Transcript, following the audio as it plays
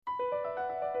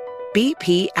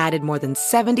BP added more than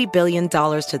 $70 billion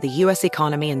to the U.S.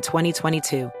 economy in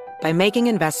 2022 by making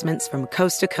investments from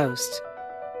coast to coast.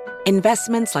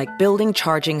 Investments like building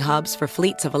charging hubs for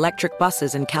fleets of electric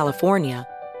buses in California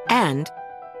and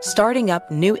starting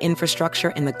up new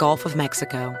infrastructure in the Gulf of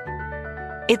Mexico.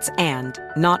 It's and,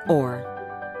 not or.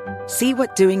 See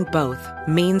what doing both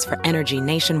means for energy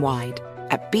nationwide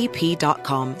at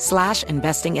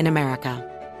bp.com/investing in America.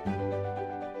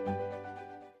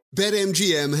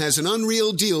 BetMGM has an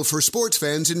unreal deal for sports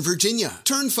fans in Virginia.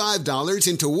 Turn $5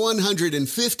 into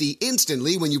 $150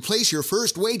 instantly when you place your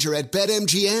first wager at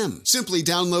BetMGM. Simply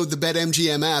download the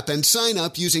BetMGM app and sign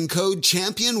up using code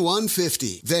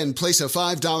CHAMPION150. Then place a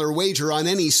 $5 wager on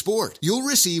any sport. You'll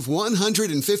receive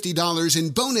 $150 in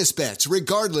bonus bets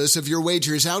regardless of your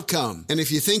wager's outcome. And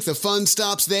if you think the fun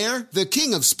stops there, the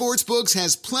King of Sportsbooks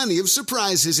has plenty of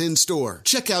surprises in store.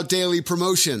 Check out daily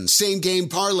promotions, same-game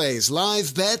parlays,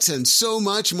 live bets, and so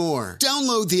much more.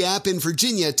 Download the app in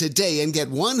Virginia today and get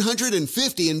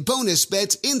 $150 in bonus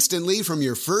bets instantly from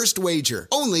your first wager.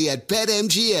 Only at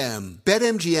BetMGM.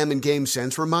 BetMGM and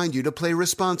GameSense remind you to play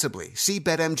responsibly. See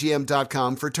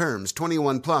BetMGM.com for terms.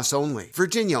 21 plus only.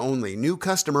 Virginia only. New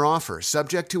customer offer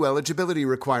subject to eligibility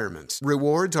requirements.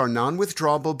 Rewards are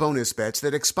non-withdrawable bonus bets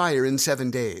that expire in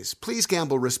 7 days. Please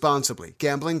gamble responsibly.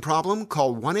 Gambling problem?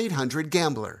 Call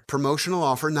 1-800-GAMBLER. Promotional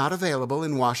offer not available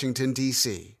in Washington,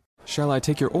 D.C. Shall I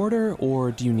take your order,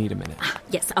 or do you need a minute?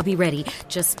 Yes, I'll be ready.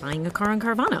 Just buying a car on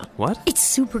Carvana. What? It's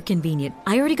super convenient.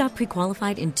 I already got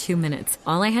pre-qualified in 2 minutes.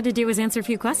 All I had to do was answer a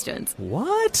few questions.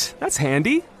 What? That's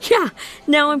handy. Yeah,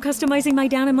 now I'm customizing my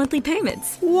down and monthly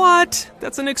payments. What?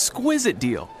 That's an exquisite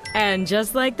deal. And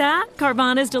just like that,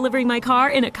 Carvana's delivering my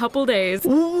car in a couple days.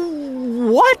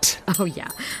 What? Oh, yeah.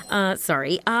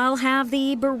 Sorry, I'll have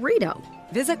the burrito.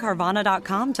 Visit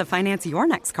Carvana.com to finance your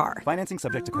next car. Financing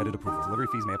subject to credit approval. Delivery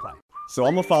fees may apply. So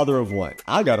I'm a father of one.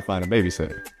 I gotta find a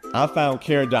babysitter. I found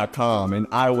Care.com and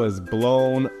I was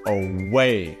blown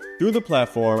away. Through the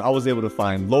platform, I was able to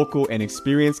find local and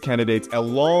experienced candidates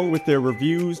along with their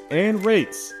reviews and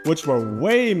rates, which were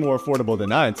way more affordable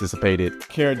than I anticipated.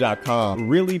 Care.com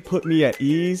really put me at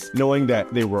ease knowing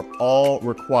that they were all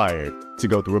required to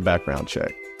go through a background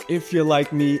check. If you're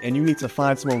like me and you need to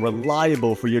find someone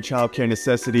reliable for your childcare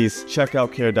necessities, check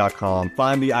out Care.com.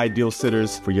 Find the ideal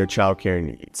sitters for your childcare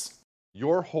needs.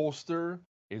 Your holster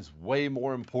is way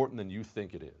more important than you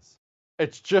think it is.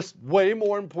 It's just way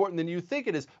more important than you think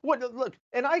it is. Look,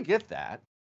 and I get that.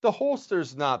 The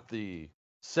holster's not the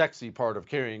sexy part of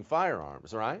carrying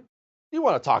firearms, right? You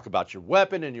want to talk about your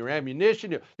weapon and your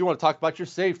ammunition. You want to talk about your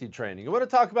safety training. You want to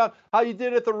talk about how you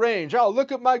did at the range. Oh,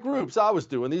 look at my groups. I was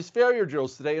doing these failure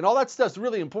drills today. And all that stuff's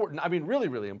really important. I mean, really,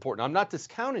 really important. I'm not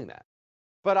discounting that.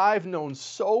 But I've known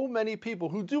so many people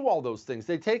who do all those things.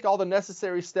 They take all the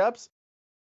necessary steps,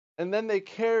 and then they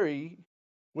carry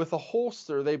with a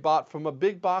holster they bought from a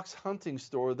big box hunting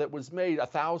store that was made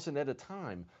 1,000 at a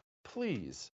time.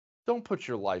 Please, don't put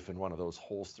your life in one of those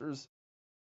holsters.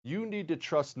 You need to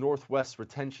trust Northwest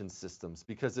Retention Systems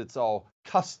because it's all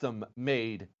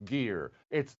custom-made gear.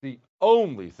 It's the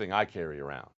only thing I carry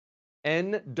around.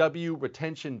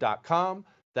 nwretention.com.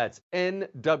 That's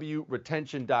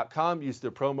nwretention.com. Use the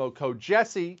promo code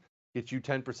Jesse. Get you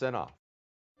 10% off.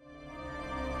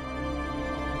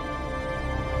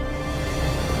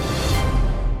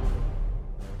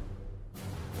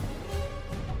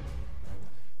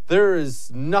 There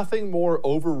is nothing more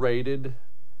overrated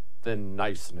than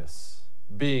niceness,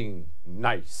 being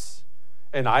nice.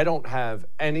 And I don't have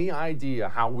any idea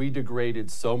how we degraded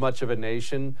so much of a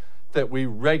nation that we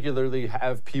regularly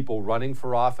have people running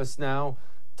for office now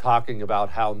talking about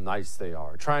how nice they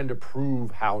are, trying to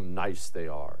prove how nice they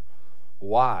are.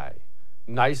 Why?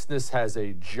 Niceness has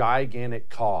a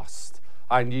gigantic cost.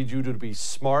 I need you to be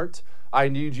smart. I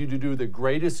need you to do the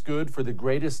greatest good for the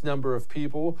greatest number of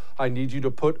people. I need you to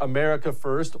put America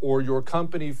first, or your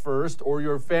company first, or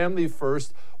your family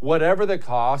first, whatever the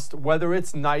cost, whether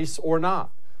it's nice or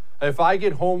not. If I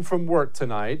get home from work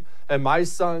tonight and my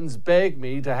sons beg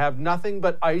me to have nothing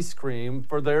but ice cream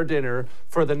for their dinner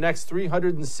for the next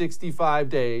 365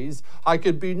 days, I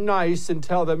could be nice and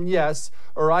tell them yes,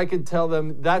 or I could tell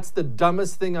them that's the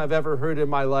dumbest thing I've ever heard in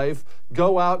my life.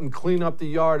 Go out and clean up the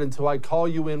yard until I call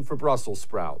you in for Brussels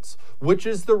sprouts. Which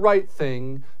is the right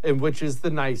thing and which is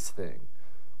the nice thing?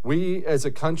 We as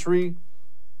a country,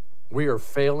 we are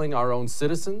failing our own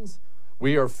citizens.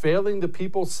 We are failing the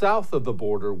people south of the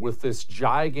border with this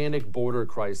gigantic border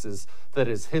crisis that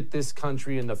has hit this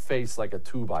country in the face like a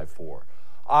 2x4.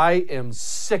 I am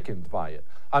sickened by it.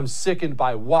 I'm sickened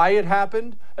by why it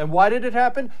happened. And why did it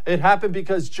happen? It happened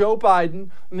because Joe Biden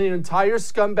and the entire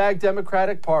scumbag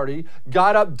Democratic Party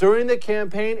got up during the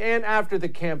campaign and after the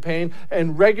campaign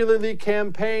and regularly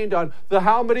campaigned on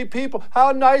how many people,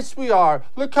 how nice we are.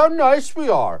 Look how nice we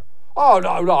are. Oh,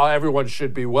 no, everyone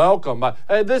should be welcome.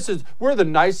 We're the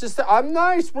nicest. I'm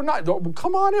nice. We're not,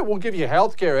 come on in. We'll give you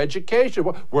health care, education.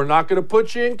 We're not going to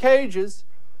put you in cages.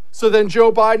 So then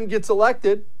Joe Biden gets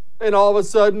elected, and all of a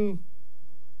sudden,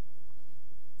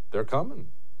 they're coming.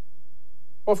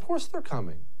 Well, of course they're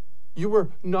coming. You were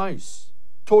nice.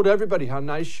 Told everybody how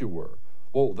nice you were.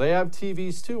 Well, they have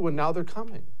TVs too, and now they're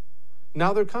coming.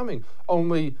 Now they're coming.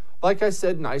 Only, like I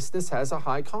said, niceness has a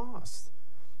high cost.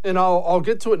 And I'll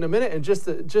get to it in a minute. And just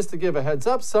to give a heads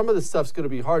up, some of this stuff's going to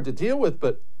be hard to deal with,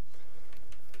 but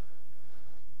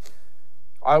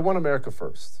I want America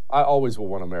first. I always will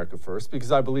want America first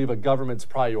because I believe a government's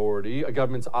priority, a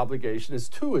government's obligation is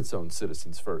to its own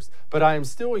citizens first. But I am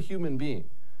still a human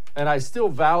being, and I still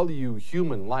value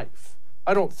human life.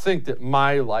 I don't think that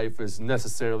my life is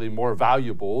necessarily more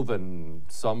valuable than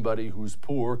somebody who's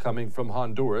poor coming from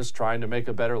Honduras trying to make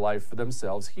a better life for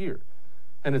themselves here.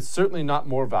 And it's certainly not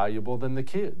more valuable than the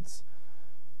kids.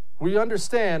 We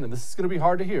understand, and this is going to be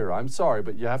hard to hear, I'm sorry,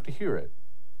 but you have to hear it.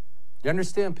 You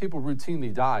understand people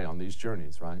routinely die on these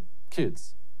journeys, right?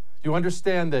 Kids. You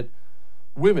understand that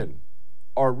women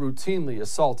are routinely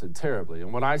assaulted terribly.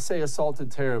 And when I say assaulted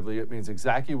terribly, it means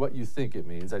exactly what you think it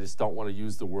means. I just don't want to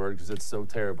use the word because it's so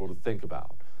terrible to think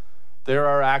about. There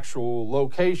are actual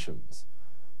locations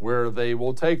where they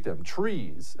will take them,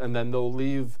 trees, and then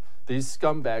these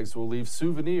scumbags will leave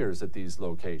souvenirs at these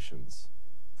locations.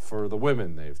 For the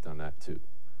women, they've done that too.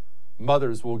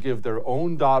 Mothers will give their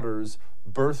own daughters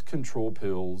birth control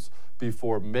pills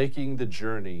before making the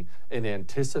journey in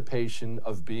anticipation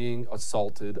of being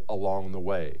assaulted along the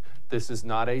way. This is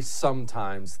not a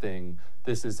sometimes thing.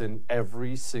 This is an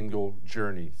every single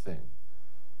journey thing.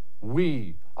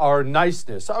 Our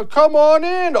niceness, come on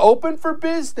in, open for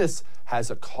business, has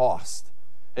a cost.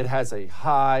 It has a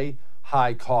high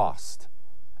cost.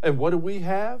 And what do we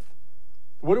have?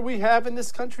 What do we have in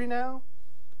this country now?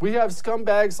 We have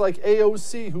scumbags like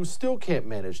AOC who still can't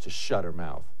manage to shut her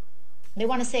mouth. They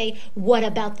want to say, what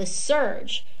about the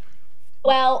surge?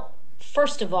 Well,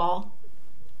 first of all,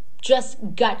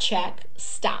 just gut check,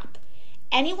 stop.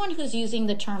 Anyone who's using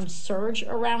the term surge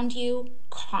around you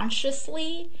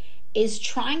consciously is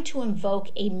trying to invoke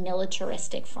a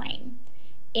militaristic frame.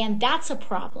 And that's a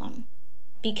problem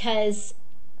because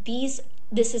this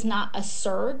is not a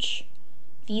surge.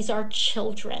 These are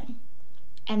children,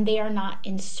 and they are not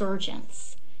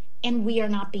insurgents, and we are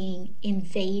not being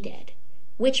invaded,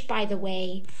 which, by the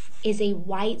way, is a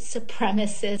white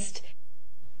supremacist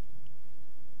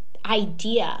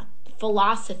idea,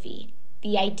 philosophy.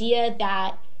 The idea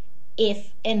that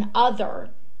if an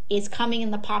other is coming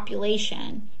in the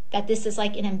population, that this is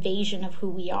like an invasion of who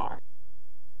we are.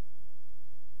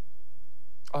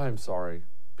 I'm sorry,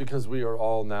 because we are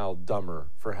all now dumber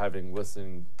for having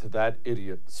listened to that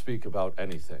idiot speak about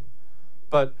anything.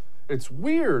 But it's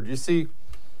weird. You see,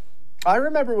 I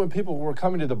remember when people were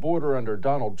coming to the border under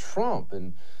Donald Trump,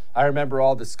 and I remember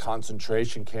all this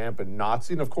concentration camp and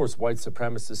Nazi, and of course, white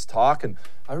supremacist talk, and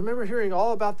I remember hearing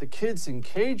all about the kids in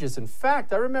cages. In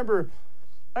fact, I remember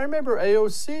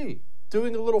AOC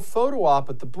doing a little photo op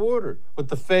at the border with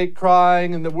the fake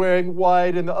crying and the wearing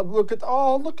white and look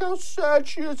how sad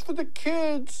she is for the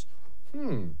kids.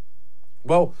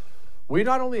 Well, we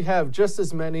not only have just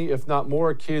as many, if not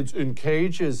more, kids in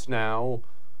cages now.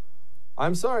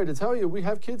 I'm sorry to tell you, we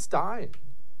have kids dying.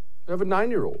 We have a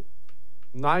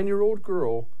 9-year-old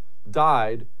girl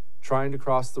died trying to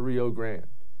cross the Rio Grande.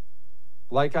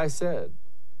 Like I said,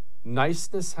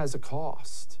 niceness has a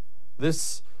cost.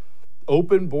 This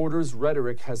open borders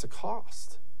rhetoric has a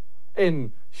cost.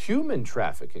 And human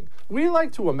trafficking, we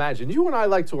like to imagine, you and I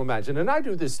like to imagine, and I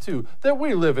do this too, that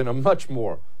we live in a much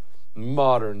more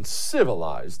modern,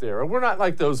 civilized era. We're not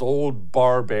like those old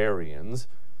barbarians,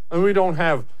 and we don't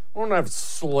have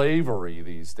slavery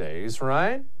these days,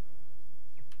 right?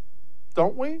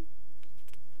 Don't we?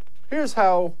 Here's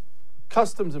how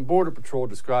Customs and Border Patrol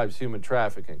describes human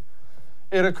trafficking.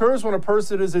 It occurs when a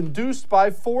person is induced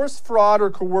by force, fraud, or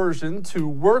coercion to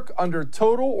work under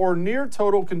total or near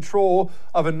total control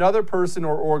of another person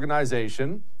or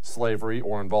organization, slavery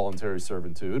or involuntary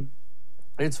servitude.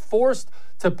 It's forced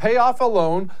to pay off a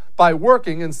loan by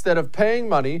working instead of paying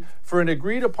money for an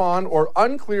agreed upon or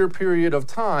unclear period of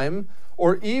time,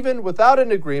 or even without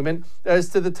an agreement as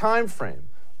to the time frame,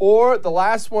 Or the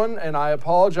last one, and I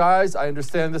apologize, I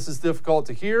understand this is difficult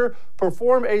to hear,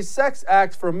 perform a sex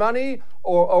act for money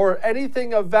or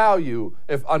anything of value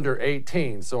if under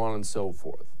 18, so on and so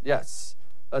forth. Yes,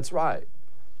 that's right.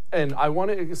 And I want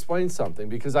to explain something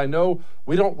because I know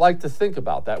we don't like to think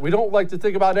about that. We don't like to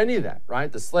think about any of that,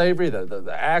 right? The slavery,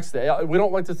 the acts, we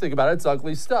don't like to think about it. It's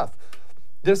ugly stuff.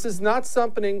 This is not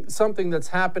something that's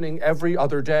happening every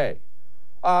other day.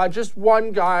 Just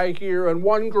one guy here and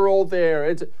one girl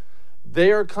there.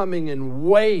 They are coming in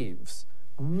waves,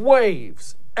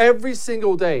 every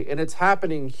single day, and it's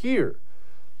happening here.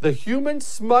 The human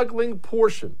smuggling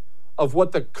portion of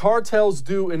what the cartels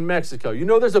do in Mexico. You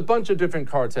know, there's a bunch of different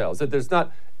cartels. There's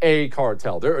not a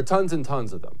cartel. There are tons and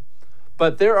tons of them.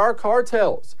 But there are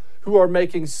cartels who are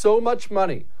making so much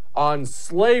money on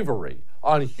slavery,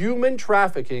 on human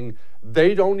trafficking,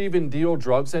 they don't even deal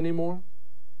drugs anymore.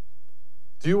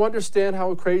 Do you understand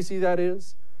how crazy that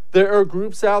is? There are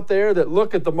groups out there that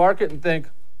look at the market and think,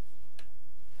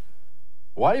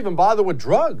 why even bother with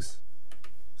drugs?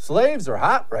 Slaves are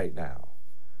hot right now.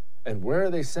 And where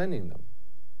are they sending them?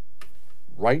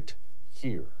 Right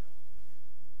here.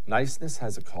 Niceness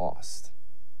has a cost.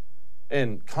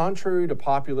 And contrary to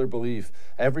popular belief,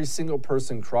 every single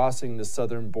person crossing the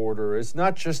southern border is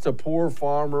not just a poor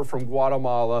farmer from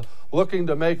Guatemala looking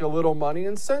to make a little money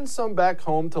and send some back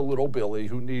home to little Billy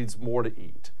who needs more to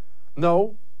eat.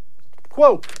 No.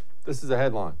 Quote, this is a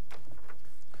headline.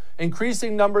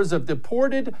 Increasing numbers of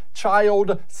deported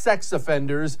child sex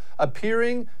offenders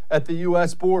appearing at the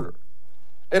U.S. border.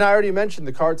 And I already mentioned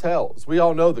the cartels. We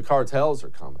all know the cartels are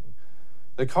coming.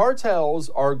 The cartels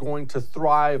are going to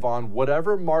thrive on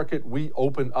whatever market we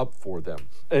open up for them.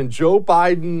 And Joe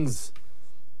Biden's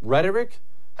rhetoric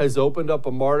has opened up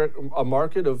a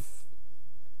market of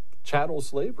chattel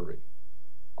slavery.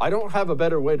 I don't have a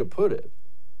better way to put it.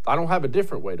 I don't have a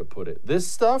different way to put it. This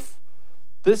stuff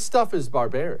is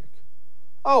barbaric.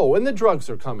 Oh, and the drugs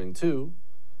are coming too.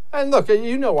 And look,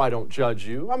 you know I don't judge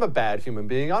you. I'm a bad human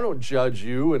being. I don't judge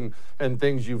you and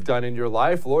things you've done in your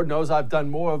life. Lord knows I've done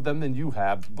more of them than you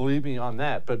have. Believe me on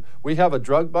that. But we have a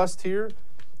drug bust here,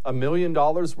 $1 million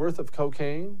worth of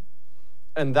cocaine,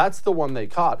 and that's the one they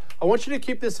caught. I want you to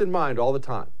keep this in mind all the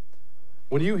time.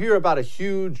 When you hear about a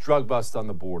huge drug bust on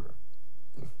the border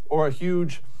or a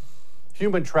huge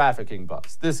human trafficking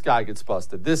bust, this guy gets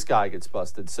busted, this guy gets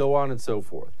busted, so on and so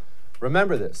forth.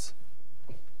 Remember this.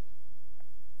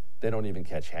 They don't even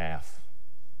catch half.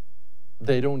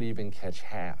 They don't even catch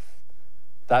half.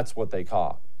 That's what they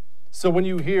caught. So when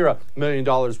you hear $1 million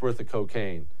worth of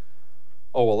cocaine,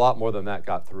 oh, a lot more than that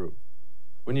got through.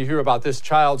 When you hear about this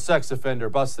child sex offender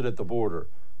busted at the border,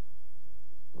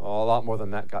 oh, a lot more than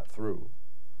that got through.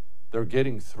 They're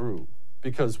getting through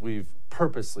because we've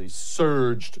purposely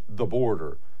surged the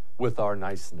border with our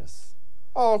niceness.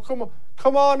 Oh, come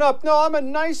on up. No, I'm a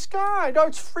nice guy. No,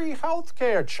 it's free health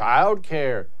care, child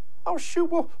care. Oh, shoot,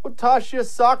 we'll toss you a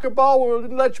soccer ball. We'll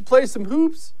let you play some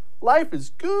hoops. Life is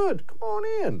good. Come on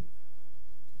in.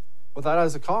 But that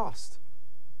has a cost.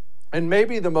 And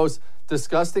maybe the most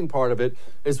disgusting part of it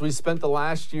is we spent the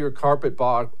last year carpet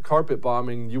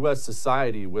bombing U.S.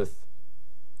 society with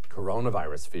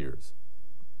coronavirus fears.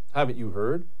 Haven't you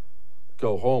heard?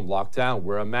 Go home, lock down,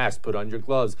 wear a mask, put on your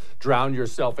gloves, drown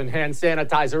yourself in hand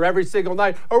sanitizer every single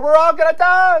night, or we're all going to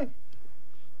die.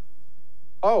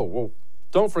 Oh, well,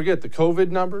 don't forget the COVID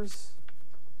numbers.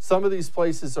 Some of these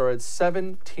places are at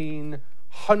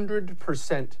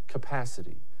 1,700%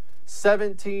 capacity.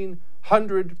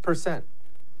 1,700%.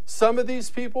 Some of these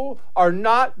people are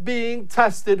not being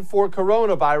tested for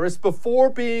coronavirus before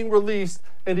being released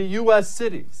into U.S.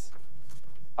 cities.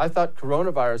 I thought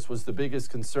coronavirus was the biggest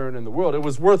concern in the world. It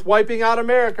was worth wiping out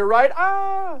America, right?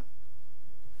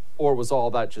 Or was all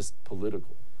that just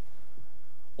political?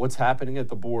 What's happening at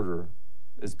the border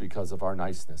is because of our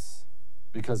niceness,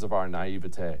 because of our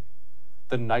naivete.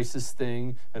 The nicest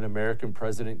thing an American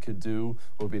president could do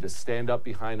would be to stand up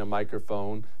behind a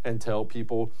microphone and tell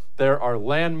people there are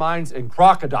landmines and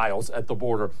crocodiles at the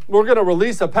border. We're going to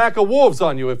release a pack of wolves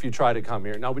on you if you try to come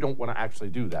here. Now, we don't want to actually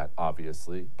do that,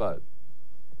 obviously, but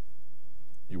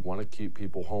you want to keep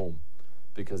people home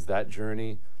because that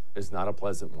journey is not a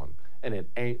pleasant one. And it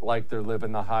ain't like they're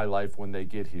living the high life when they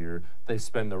get here. They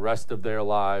spend the rest of their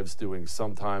lives doing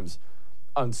sometimes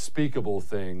unspeakable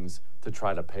things to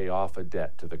try to pay off a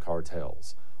debt to the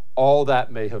cartels. All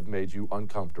that may have made you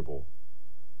uncomfortable,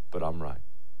 but I'm right.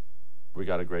 We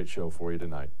got a great show for you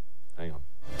tonight. Hang on.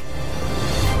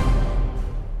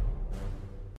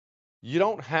 You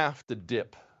don't have to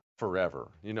dip forever.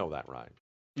 You know that, right?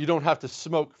 You don't have to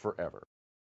smoke forever.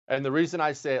 And the reason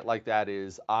I say it like that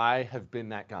is I have been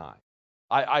that guy.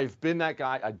 I've been that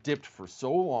guy. I dipped for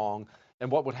so long. And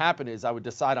what would happen is I would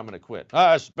decide I'm going to quit.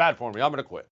 It's bad for me. I'm going to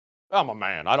quit. I'm a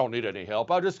man. I don't need any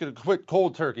help. I'm just going to quit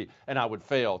cold turkey. And I would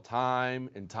fail time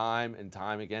and time and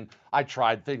time again. I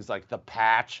tried things like the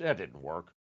patch. That didn't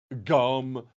work.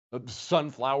 Gum,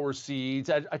 sunflower seeds.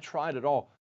 I tried it all.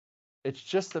 It's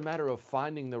just a matter of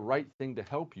finding the right thing to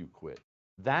help you quit.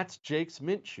 That's Jake's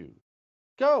Mint Chew.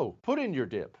 Go, put in your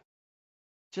dip.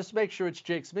 Just make sure it's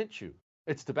Jake's Mint Chew.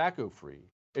 It's tobacco-free.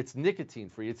 It's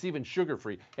nicotine-free. It's even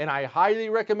sugar-free. And I highly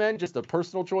recommend, just a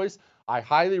personal choice, I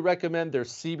highly recommend their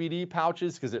CBD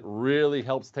pouches because it really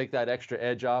helps take that extra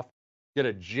edge off. Get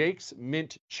a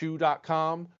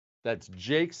jakesmintchew.com. That's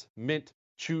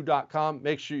jakesmintchew.com.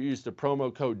 Make sure you use the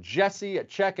promo code Jesse at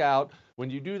checkout. When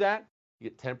you do that, you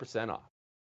get 10% off.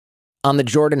 On the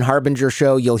Jordan Harbinger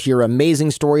Show, you'll hear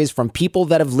amazing stories from people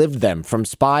that have lived them, from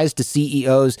spies to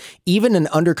CEOs, even an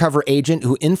undercover agent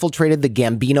who infiltrated the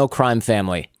Gambino crime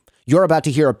family. You're about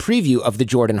to hear a preview of the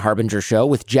Jordan Harbinger Show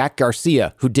with Jack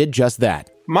Garcia, who did just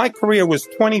that. My career was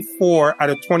 24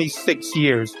 out of 26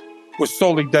 years was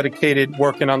solely dedicated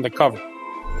working undercover.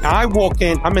 Now I walk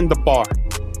in, I'm in the bar.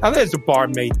 Now there's a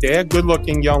barmaid there,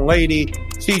 good-looking young lady.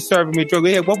 She's serving me a drink.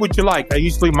 Hey, what would you like?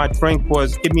 My drink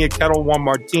was, give me a Kettle One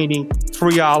martini,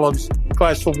 3 olives,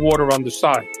 glass of water on the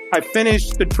side. I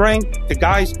finish the drink. The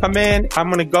guys come in.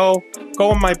 I'm going to go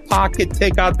in my pocket,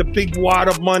 take out the big wad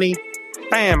of money.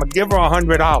 Bam, I give her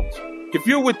 $100. If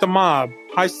you're with the mob,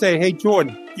 I say, hey,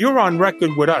 Jordan, you're on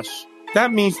record with us.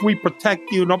 That means we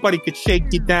protect you. Nobody could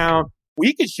shake you down.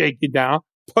 We could shake you down,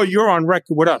 but you're on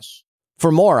record with us.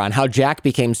 For more on how Jack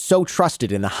became so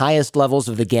trusted in the highest levels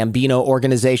of the Gambino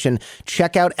organization,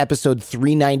 check out episode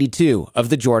 392 of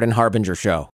The Jordan Harbinger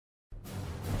Show.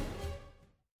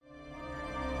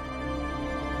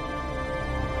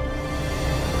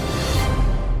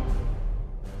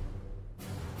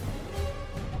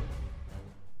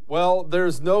 Well,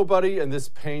 there's nobody, and this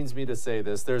pains me to say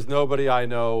this, there's nobody I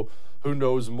know who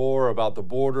knows more about the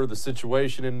border, the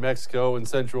situation in Mexico and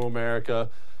Central America,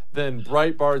 than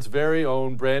Breitbart's very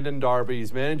own Brandon Darby.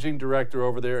 He's managing director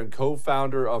over there and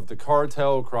co-founder of the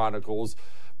Cartel Chronicles.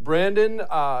 Brandon,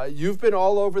 you've been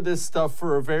all over this stuff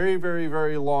for a very, very,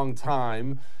 very long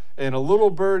time. And a little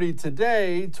birdie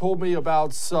today told me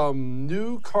about some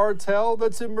new cartel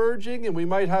that's emerging, and we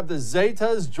might have the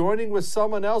Zetas joining with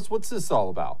someone else. What's this all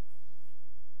about?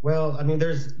 Well, I mean,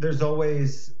 there's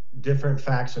always different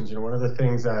factions. You know, one of the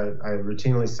things I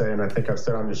routinely say, and I think I've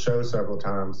said on the show several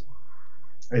times,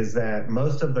 is that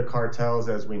most of the cartels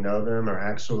as we know them are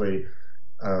actually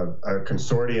a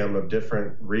consortium of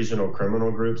different regional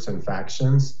criminal groups and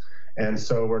factions. And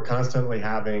so we're constantly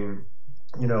having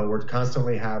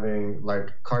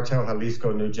like Cartel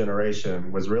Jalisco New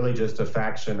Generation was really just a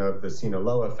faction of the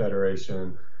Sinaloa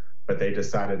Federation, but they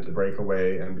decided to break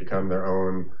away and become their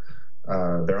own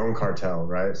cartel,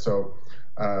 right? So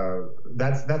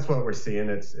that's what we're seeing.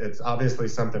 It's obviously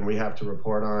something we have to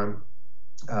report on.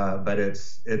 But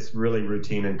it's really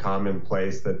routine and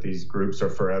commonplace that these groups are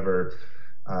forever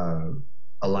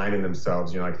aligning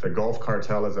themselves. You know, like the Gulf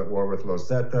Cartel is at war with Los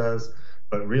Zetas,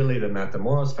 but really the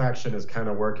Matamoros faction is kind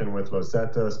of working with Los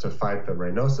Zetas to fight the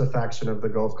Reynosa faction of the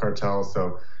Gulf Cartel.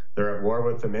 So they're at war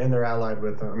with them and they're allied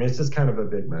with them. I mean, it's just kind of a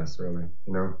big mess, really,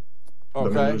 you know?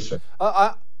 Okay.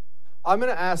 I'm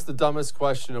going to ask the dumbest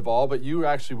question of all, but you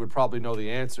actually would probably know the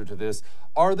answer to this.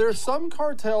 Are there some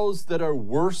cartels that are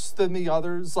worse than the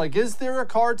others? Like, is there a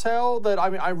cartel that, I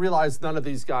mean, I realize none of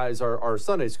these guys are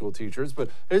Sunday school teachers,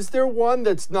 but is there one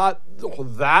that's not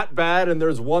that bad and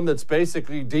there's one that's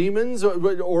basically demons,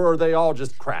 or are they all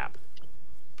just crap?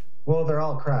 Well, they're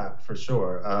all crap, for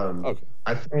sure. Okay.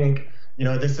 I think, you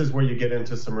know, this is where you get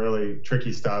into some really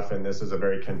tricky stuff, and this is a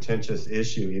very contentious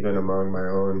issue, even among my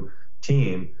own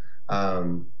team.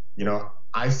 You know,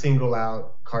 I single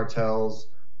out cartels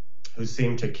who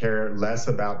seem to care less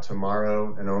about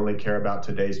tomorrow and only care about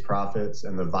today's profits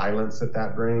and the violence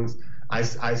that brings. I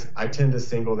tend to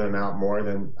single them out more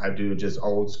than I do just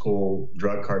old school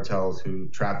drug cartels who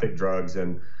traffic drugs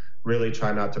and really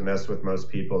try not to mess with most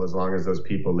people as long as those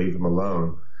people leave them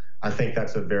alone. I think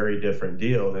that's a very different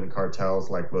deal than cartels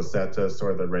like Los Zetas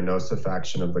or the Reynosa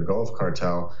faction of the Gulf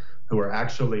Cartel, who are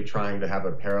actually trying to have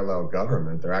a parallel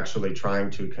government. They're actually trying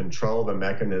to control the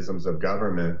mechanisms of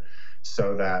government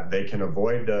so that they can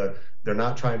avoid they're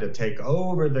not trying to take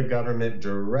over the government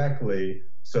directly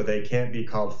so they can't be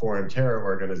called foreign terror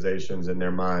organizations in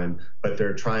their mind, but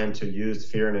they're trying to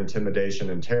use fear and intimidation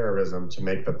and terrorism to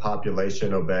make the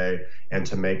population obey and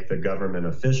to make the government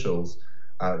officials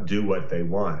do what they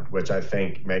want, which I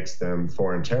think makes them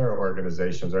foreign terror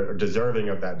organizations or deserving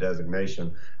of that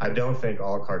designation. I don't think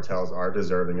all cartels are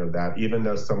deserving of that, even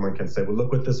though someone can say, well,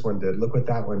 look what this one did, look what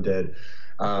that one did.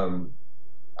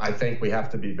 I think we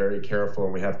have to be very careful,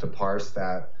 and we have to parse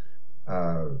that,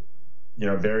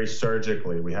 very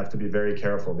surgically. We have to be very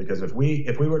careful, because if we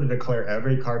were to declare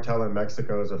every cartel in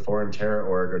Mexico as a foreign terror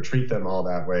org or treat them all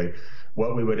that way,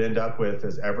 what we would end up with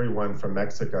is everyone from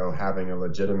Mexico having a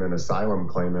legitimate asylum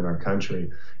claim in our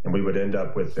country, and we would end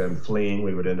up with them fleeing.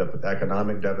 We would end up with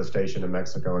economic devastation in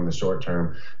Mexico in the short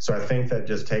term. So I think that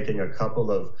just taking a couple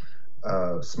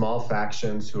of small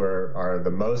factions who are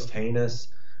the most heinous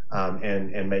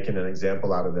and making an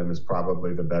example out of them is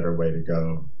probably the better way to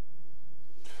go.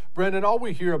 Brendan, all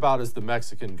we hear about is the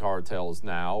Mexican cartels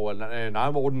now, and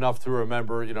I'm old enough to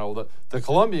remember, the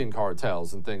Colombian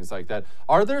cartels and things like that.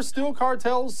 Are there still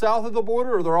cartels south of the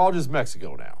border, or they're all just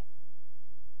Mexico now?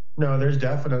 No, there's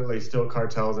definitely still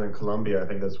cartels in Colombia. I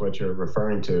think that's what you're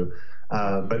referring to.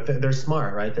 But they're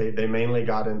smart, right? They mainly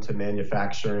got into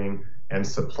manufacturing and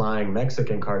supplying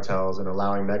Mexican cartels and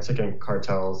allowing Mexican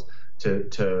cartels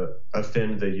to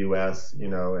offend the U.S.,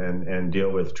 and deal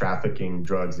with trafficking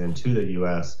drugs into the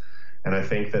U.S. And I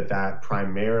think that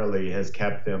primarily has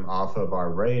kept them off of our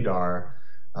radar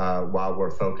while we're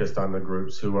focused on the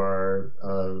groups who are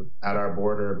at our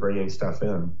border bringing stuff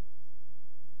in.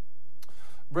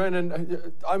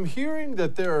 Brendan, I'm hearing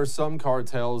that there are some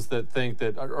cartels that think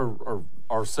that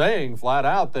are saying flat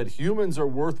out that humans are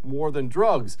worth more than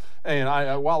drugs. And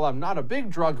while I'm not a big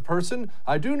drug person,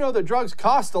 I do know that drugs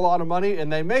cost a lot of money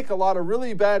and they make a lot of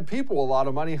really bad people a lot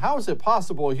of money. How is it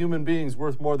possible a human being's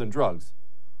worth more than drugs?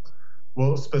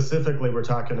 Well, specifically, we're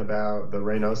talking about the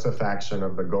Reynosa faction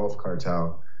of the Gulf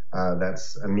Cartel.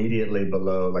 That's immediately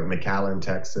below, like McAllen,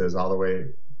 Texas, all the way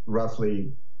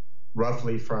roughly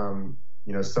from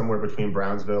somewhere between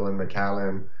Brownsville and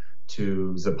McAllen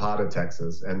to Zapata,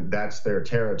 Texas, and that's their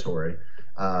territory.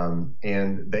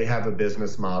 And they have a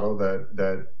business model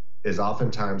that is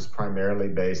oftentimes primarily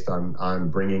based on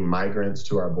bringing migrants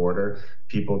to our border,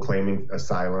 people claiming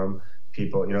asylum,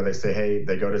 people, they say, hey,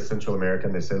 they go to Central America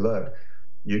and they say, look,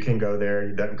 you can go there.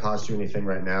 It doesn't cost you anything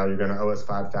right now. You're going to owe us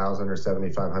 $5,000 or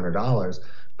 $7,500,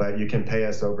 but you can pay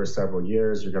us over several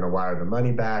years. You're going to wire the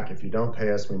money back. If you don't pay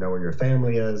us, we know where your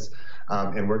family is.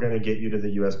 And we're going to get you to the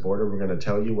U.S. border. We're going to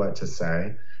tell you what to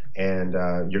say. And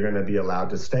you're going to be allowed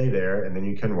to stay there. And then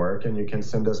you can work and you can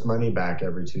send us money back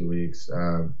every 2 weeks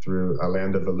through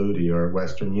Alanda Valudi or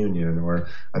Western Union or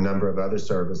a number of other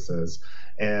services.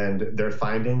 And they're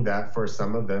finding that for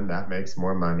some of them, that makes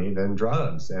more money than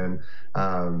drugs. And,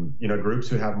 groups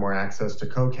who have more access to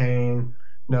cocaine,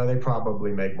 no, they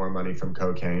probably make more money from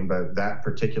cocaine. But that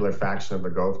particular faction of the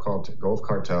Gulf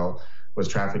Cartel was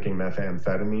trafficking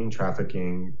methamphetamine,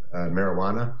 trafficking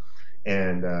marijuana,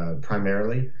 and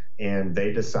primarily. And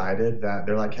they decided that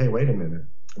they're like, hey, wait a minute.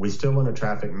 We still want to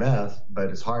traffic meth, but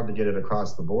it's hard to get it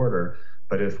across the border.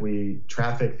 But if we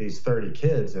traffic these 30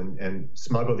 kids and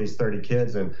smuggle these 30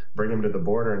 kids and bring them to the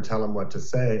border and tell them what to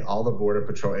say, all the Border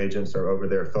Patrol agents are over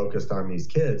there focused on these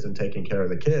kids and taking care of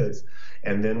the kids.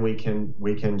 And then we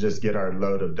can just get our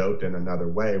load of dope in another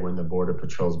way when the Border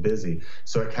Patrol's busy.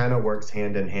 So it kind of works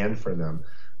hand in hand for them.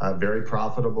 Very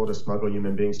profitable to smuggle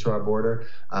human beings to our border.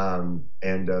 And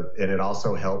it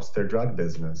also helps their drug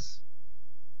business.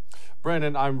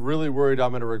 Brandon, I'm really worried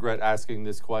I'm going to regret asking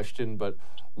this question, but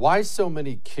why so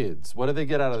many kids? What do they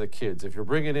get out of the kids? If you're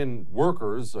bringing in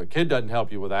workers, a kid doesn't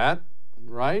help you with that,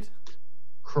 right?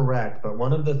 Correct. But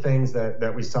one of the things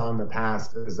that we saw in the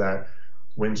past is that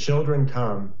when children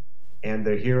come and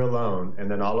they're here alone, and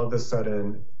then all of a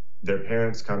sudden their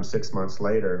parents come 6 months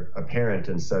later, a parent,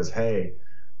 and says, hey,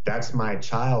 that's my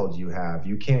child you have.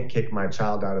 You can't kick my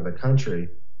child out of the country,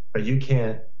 but you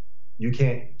can't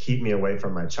keep me away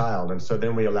from my child. And so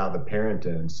then we allow the parent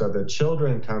in. So the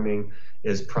children coming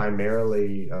is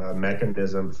primarily a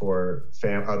mechanism for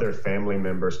other family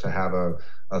members to have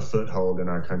a foothold in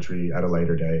our country at a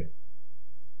later date.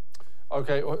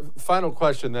 Okay, final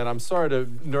question then. I'm sorry to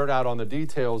nerd out on the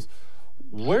details.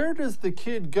 Where does the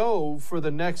kid go for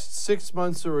the next 6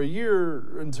 months or a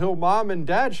year until mom and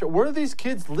dad show? Where are these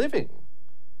kids living?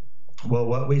 Well,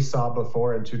 what we saw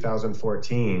before in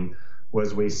 2014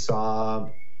 was we saw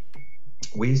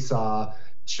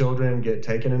children get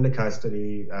taken into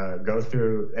custody, go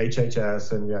through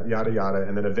HHS and yada, yada.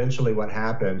 And then eventually what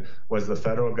happened was the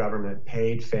federal government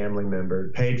paid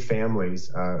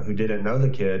families who didn't know the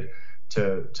kid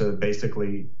to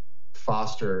basically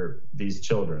foster these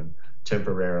children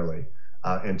temporarily.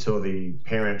 until the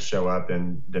parents show up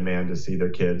and demand to see their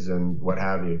kids and what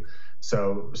have you.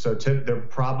 So they're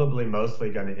probably mostly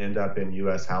going to end up in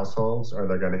U.S. households, or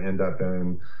they're going to end up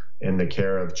in the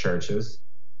care of churches,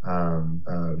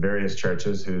 various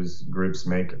churches whose groups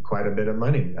make quite a bit of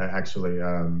money, actually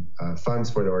funds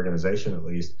for the organization at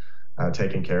least,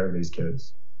 taking care of these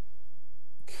kids.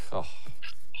 Oh.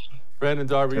 Brandon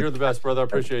Darby, you're the best, brother. I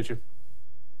appreciate you.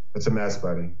 It's a mess,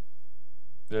 buddy.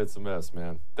 It's a mess,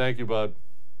 man. Thank you, bud.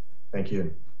 Thank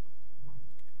you.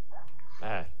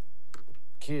 Man,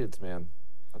 kids, man.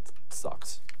 That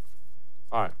sucks.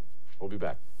 All right, we'll be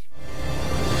back.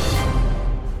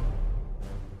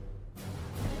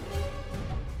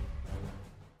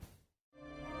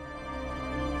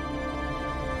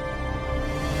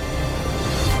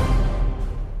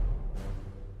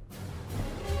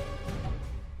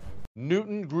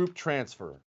 Newton Group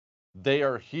Transfer. They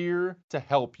are here to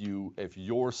help you if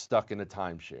you're stuck in a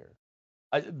timeshare.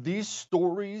 These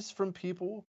stories from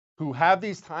people who have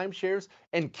these timeshares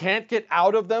and can't get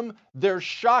out of them, they're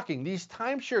shocking. These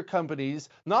timeshare companies,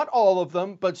 not all of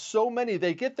them, but so many,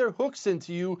 they get their hooks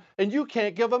into you and you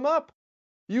can't give them up.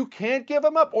 You can't give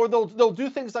them up. Or they'll do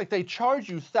things like they charge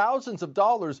you thousands of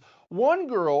dollars. One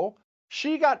girl,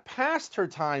 she got past her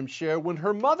timeshare when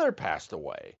her mother passed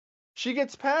away. She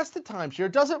gets past the timeshare,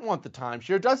 doesn't want the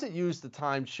timeshare, doesn't use the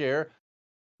timeshare.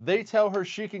 They tell her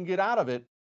she can get out of it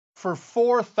for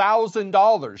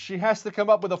 $4,000. She has to come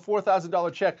up with a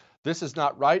 $4,000 check. This is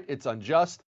not right. It's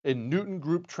unjust. And Newton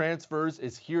Group Transfers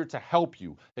is here to help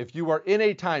you. If you are in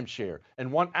a timeshare and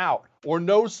want out or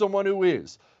know someone who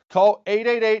is, call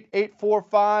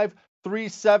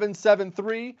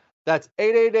 888-845-3773. That's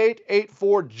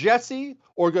 888-84-JESSE,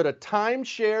 or go to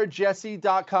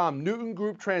timesharejesse.com. Newton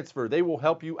Group Transfer. They will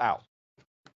help you out.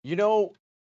 You know,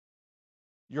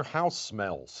 your house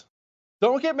smells.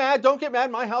 Don't get mad. Don't get mad.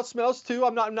 My house smells too.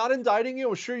 I'm not indicting you.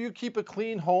 I'm sure you keep a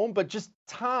clean home, but just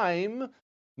time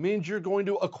means you're going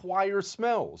to acquire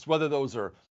smells, whether those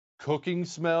are cooking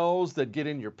smells that get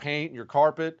in your paint and your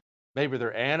carpet. Maybe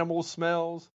they're animal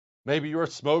smells. Maybe you're a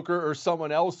smoker or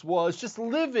someone else was. Just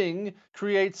living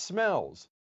creates smells.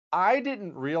 I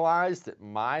didn't realize that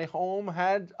my home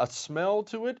had a smell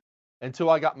to it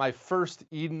until I got my first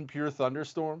Eden Pure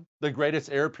Thunderstorm, the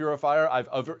greatest air purifier I've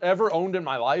ever owned in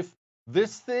my life.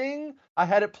 This thing, I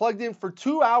had it plugged in for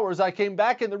 2 hours. I came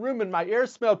back in the room and my air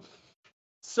smelled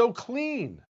so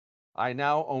clean. I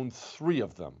now own 3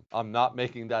 of them. I'm not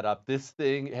making that up. This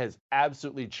thing has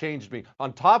absolutely changed me,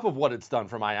 on top of what it's done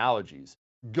for my allergies.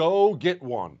 Go get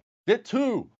one. Get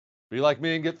 2. Be like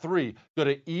me and get 3. Go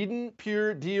to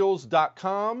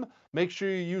EdenPureDeals.com. Make sure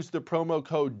you use the promo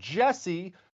code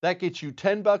Jesse. That gets you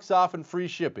 $10 off and free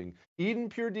shipping.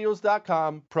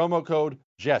 EdenPureDeals.com, promo code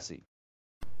Jesse.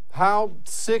 How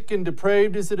sick and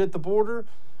depraved is it at the border?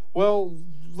 Well,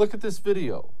 look at this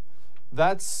video.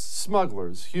 That's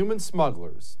smugglers, human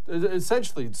smugglers,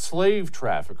 essentially slave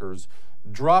traffickers,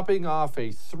 dropping off a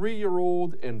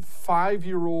 3-year-old and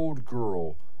 5-year-old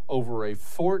girl over a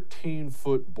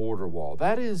 14-foot border wall.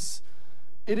 It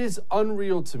is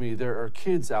unreal to me. There are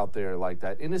kids out there like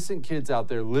that, innocent kids out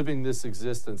there living this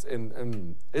existence,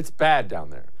 and it's bad down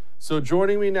there. So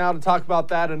joining me now to talk about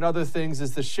that and other things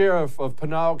is the Sheriff of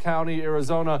Pinal County,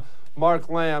 Arizona, Mark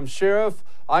Lamb. Sheriff,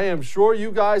 I am sure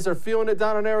you guys are feeling it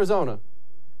down in Arizona.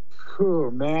 Oh,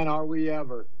 man, are we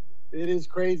ever. It is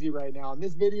crazy right now, and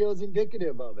this video is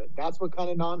indicative of it. That's what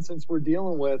kind of nonsense we're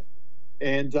dealing with.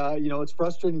 And, it's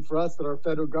frustrating for us that our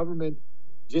federal government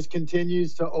just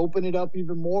continues to open it up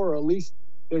even more, or at least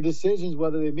their decisions,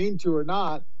 whether they mean to or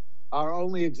not, are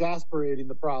only exasperating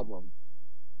the problem.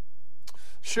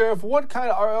 Sheriff,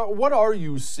 what are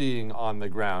you seeing on the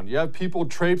ground? You have people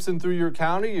traipsing through your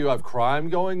county. You have crime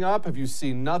going up. Have you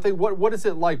seen nothing? What is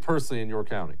it like personally in your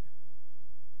county?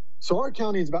 So our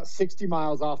county is about 60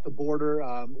 miles off the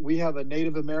border. We have a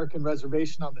Native American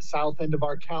reservation on the south end of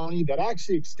our county that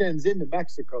actually extends into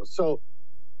Mexico. So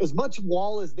as much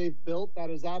wall as they've built, that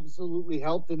has absolutely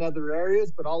helped in other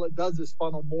areas, but all it does is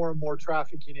funnel more and more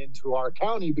trafficking into our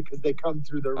county because they come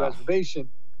through their reservation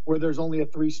where there's only a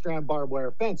 3-strand barbed wire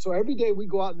fence. So every day we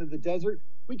go out into the desert,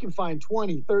 we can find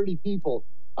 20, 30 people.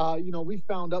 We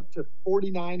found up to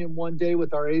 49 in one day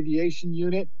with our aviation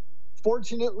unit.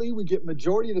 Fortunately, we get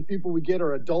majority of the people we get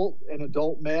are adult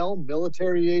male,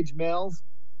 military age males.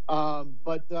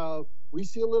 But we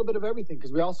see a little bit of everything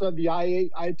because we also have the I-8,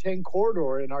 I-10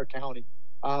 corridor in our county.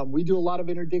 We do a lot of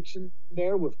interdiction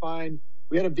there. We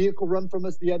had a vehicle run from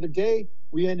us the other day.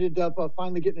 We ended up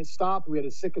finally getting it stopped. We had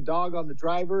to sick a dog on the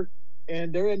driver,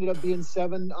 and there ended up being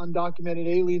 7 undocumented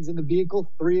aliens in the vehicle.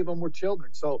 3 of them were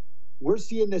children. So we're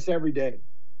seeing this every day.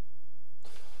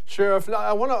 Sheriff,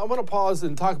 I want to pause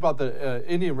and talk about the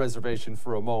Indian reservation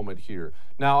for a moment here.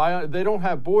 Now, they don't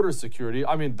have border security.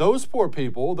 I mean, those poor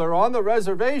people, they're on the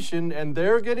reservation and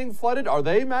they're getting flooded. Are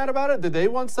they mad about it? Did they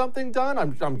want something done?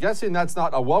 I'm guessing that's not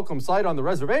a welcome sight on the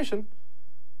reservation.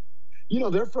 You know,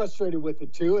 they're frustrated with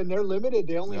it too, and they're limited.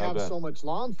 They only have so much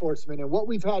law enforcement. And what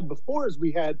we've had before is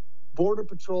we had Border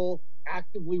Patrol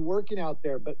actively working out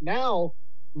there. But now,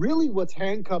 really what's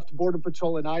handcuffed Border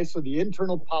Patrol and ICE are the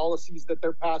internal policies that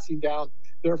they're passing down.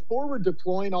 They're forward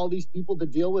deploying all these people to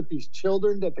deal with these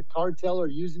children that the cartel are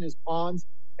using as pawns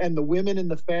and the women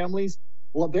and the families.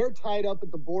 Well, they're tied up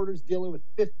at the borders dealing with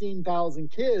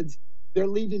 15,000 kids. They're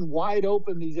leaving wide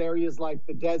open these areas like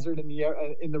the desert and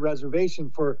in the reservation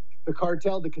for the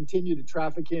cartel to continue to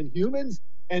traffic in humans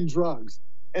and drugs.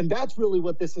 And that's really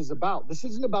what this is about. This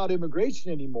isn't about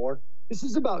immigration anymore. This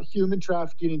is about human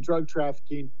trafficking and drug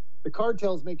trafficking. The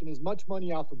cartel's making as much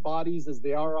money off of bodies as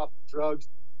they are off of drugs,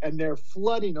 and they're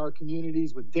flooding our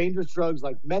communities with dangerous drugs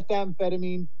like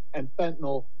methamphetamine and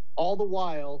fentanyl. All the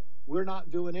while, we're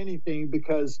not doing anything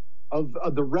because of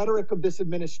the rhetoric of this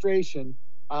administration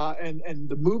and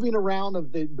the moving around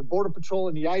of the Border Patrol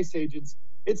and the ICE agents.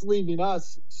 It's leaving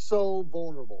us so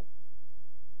vulnerable.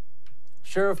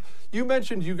 Sheriff, you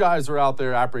mentioned you guys are out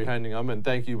there apprehending them, and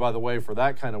thank you, by the way, for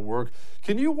that kind of work.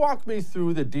 Can you walk me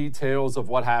through the details of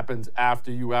what happens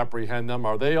after you apprehend them?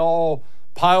 Are they all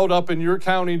piled up in your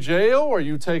county jail? Or are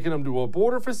you taking them to a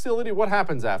border facility? What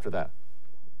happens after that?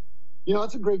 You know,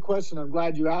 that's a great question. I'm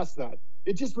glad you asked that.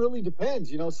 It just really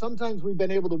depends. You know, sometimes we've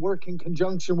been able to work in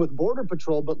conjunction with Border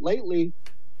Patrol, but lately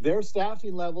their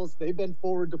staffing levels, they've been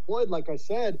forward deployed, like I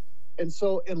said. And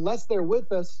so unless they're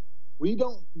with us, we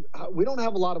don't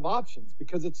have a lot of options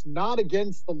because it's not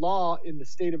against the law in the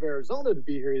state of Arizona to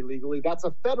be here illegally. That's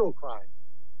a federal crime.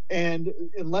 And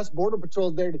unless Border Patrol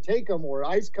is there to take them or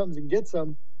ICE comes and gets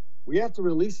them, we have to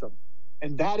release them.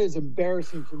 And that is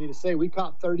embarrassing for me to say. We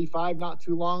caught 35 not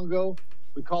too long ago.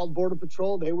 We called Border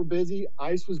Patrol. They were busy.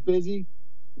 ICE was busy.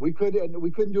 We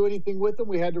couldn't do anything with them.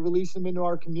 We had to release them into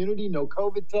our community. No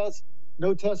COVID tests,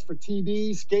 no tests for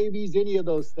TB, scabies, any of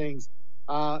those things.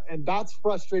 And that's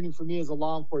frustrating for me as a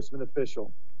law enforcement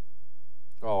official.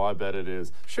 Oh, I bet it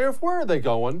is. Sheriff, where are they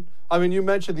going? I mean, you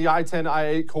mentioned the I-10,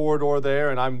 I-8 corridor there,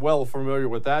 and I'm well familiar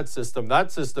with that system.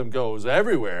 That system goes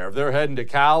everywhere. If they're heading to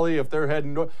Cali, if they're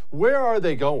heading north, where are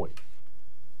they going?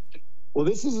 Well,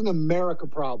 this is an America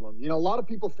problem. You know, a lot of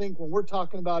people think when we're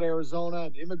talking about Arizona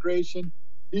and immigration,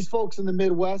 these folks in the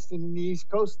Midwest and in the East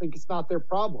Coast think it's not their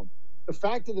problem. The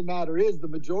fact of the matter is the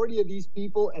majority of these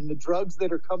people and the drugs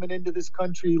that are coming into this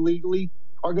country illegally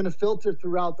are going to filter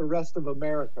throughout the rest of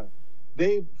America.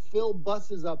 They fill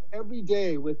buses up every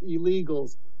day with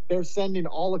illegals they're sending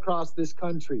all across this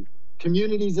country.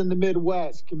 Communities in the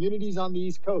Midwest, communities on the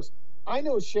East Coast. I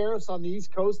know sheriffs on the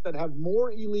East Coast that have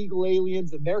more illegal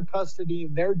aliens in their custody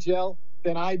in their jail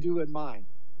than I do in mine.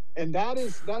 And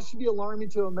that should be alarming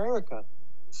to America.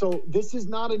 So this is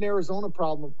not an Arizona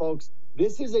problem, folks.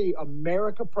 This is a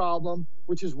America problem,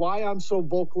 which is why I'm so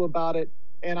vocal about it.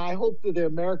 And I hope that the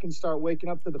Americans start waking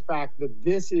up to the fact that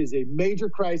this is a major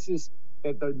crisis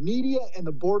that the media and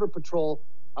the Border Patrol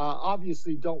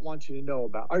obviously don't want you to know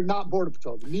about. Or not Border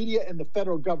Patrol, the media and the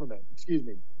federal government,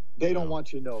 they don't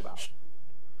want you to know about.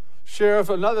 Sheriff,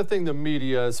 another thing the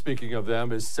media, speaking of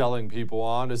them, is selling people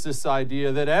on is this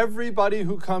idea that everybody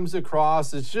who comes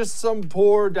across is just some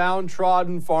poor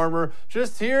downtrodden farmer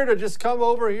just here to just come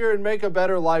over here and make a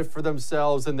better life for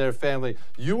themselves and their family.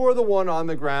 You are the one on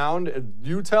the ground.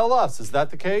 You tell us, is that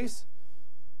the case?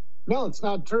 No, it's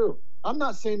not true. I'm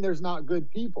not saying there's not good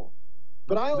people,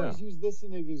 but I always use this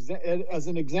as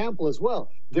an example as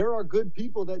well. There are good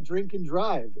people that drink and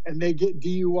drive, and they get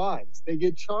DUIs. They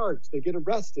get charged. They get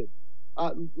arrested.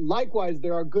 Likewise,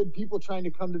 there are good people trying to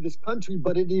come to this country,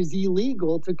 but it is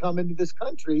illegal to come into this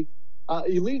country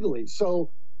illegally.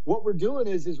 So what we're doing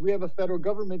is we have a federal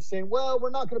government saying, well, we're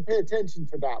not going to pay attention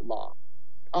to that law.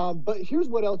 But here's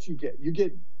what else you get. You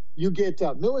get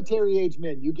military-age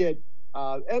men. You get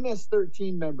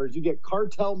MS-13 members. You get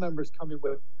cartel members coming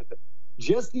with it.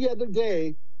 Just the other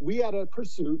day, we had a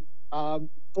pursuit,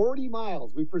 40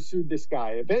 miles. We pursued this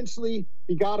guy. Eventually,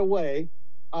 he got away,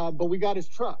 but we got his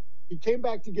truck. He came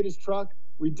back to get his truck.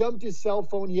 We dumped his cell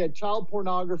phone. He had child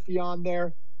pornography on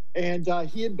there, and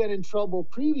he had been in trouble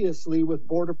previously with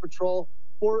Border Patrol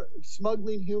for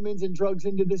smuggling humans and drugs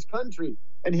into this country.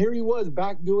 And here he was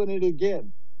back doing it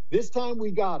again. This time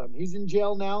we got him. He's in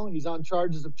jail now. He's on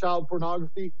charges of child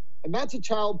pornography. And that's a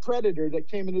child predator that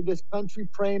came into this country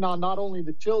preying on not only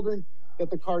the children that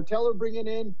the cartel are bringing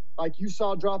in, like you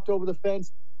saw dropped over the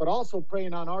fence, but also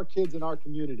preying on our kids and our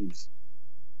communities.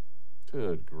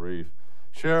 Good grief.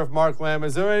 Sheriff Mark Lamb,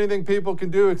 is there anything people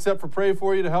can do except for pray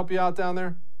for you to help you out down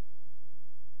there?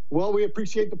 Well, we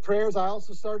appreciate the prayers. I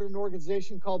also started an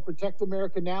organization called Protect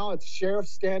America Now. It's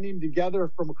sheriffs standing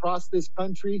together from across this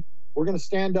country. We're going to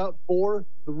stand up for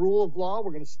the rule of law.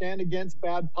 We're going to stand against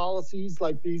bad policies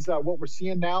like these, what we're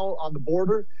seeing now on the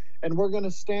border. And we're going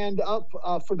to stand up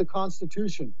for the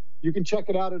Constitution. You can check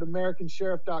it out at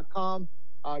AmericanSheriff.com.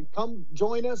 Come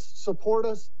join us, support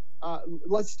us.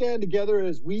 Let's stand together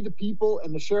as we, the people,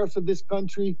 and the sheriffs of this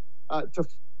country to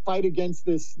fight against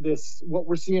this what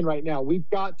we're seeing right now. We've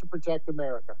got to protect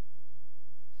America.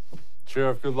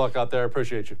 Sheriff, good luck out there. I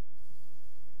appreciate you.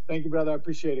 Thank you, brother. I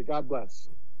appreciate it. God bless.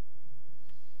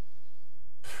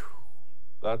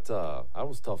 That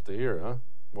was tough to hear, huh?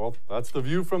 Well, that's the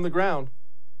view from the ground.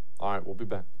 All right, we'll be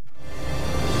back.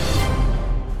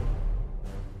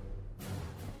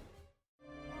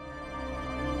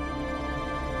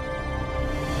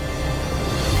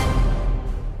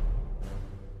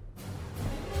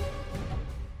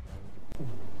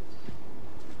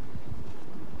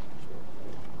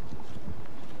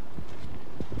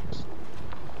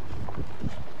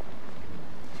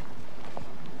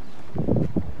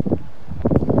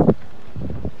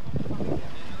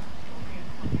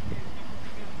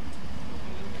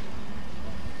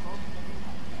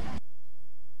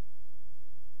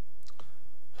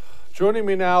 Joining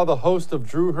me now, the host of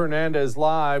Drew Hernandez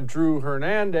Live, Drew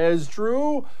Hernandez.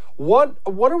 Drew, what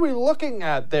are we looking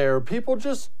at there? People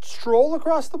just stroll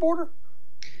across the border?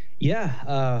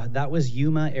 Yeah, that was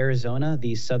Yuma, Arizona,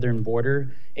 the southern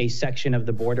border, a section of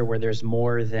the border where there's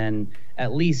more than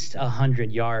at least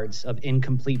 100 yards of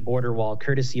incomplete border wall,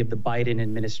 courtesy of the Biden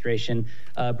administration,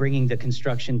 bringing the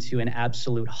construction to an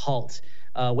absolute halt.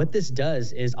 What this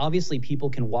does is obviously people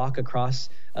can walk across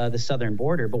the southern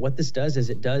border, but what this does is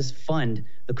it does fund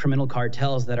the criminal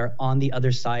cartels that are on the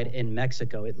other side in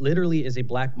Mexico. It literally is a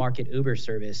black market Uber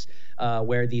service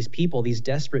where these people, these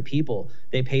desperate people,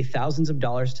 they pay thousands of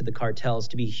dollars to the cartels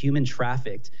to be human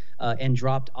trafficked and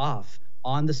dropped off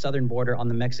on the southern border on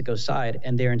the Mexico side,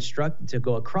 and they're instructed to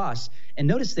go across. And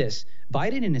notice this,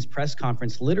 Biden in his press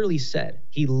conference literally said,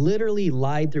 he literally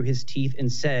lied through his teeth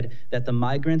and said that the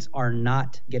migrants are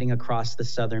not getting across the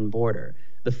southern border.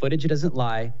 The footage doesn't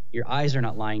lie. Your eyes are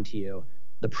not lying to you.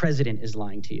 The president is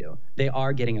lying to you. They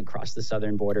are getting across the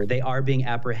southern border. They are being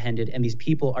apprehended, and these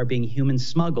people are being human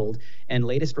smuggled. And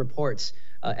latest reports,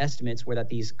 estimates were that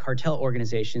these cartel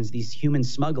organizations, these human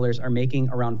smugglers, are making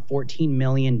around $14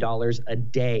 million a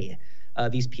day.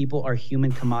 These people are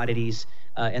human commodities,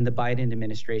 and the Biden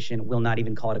administration will not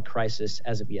even call it a crisis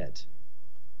as of yet.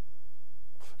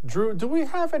 Drew, do we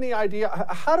have any idea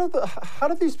how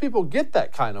do these people get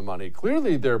that kind of money?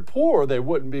 Clearly they're poor, they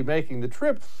wouldn't be making the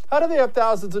trip. How do they have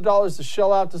thousands of dollars to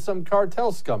shell out to some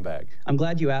cartel scumbag? I'm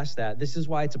glad you asked that. This is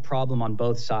why it's a problem on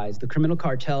both sides. The criminal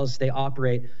cartels, they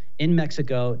operate in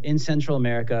Mexico, in Central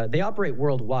America. They operate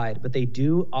worldwide, but they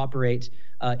do operate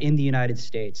in the United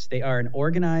States. They are an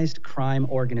organized crime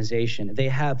organization. They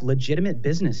have legitimate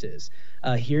businesses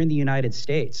here in the United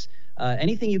States.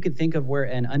 Anything you could think of where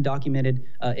an undocumented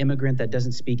immigrant that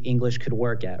doesn't speak English could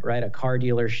work at, right? A car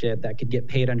dealership that could get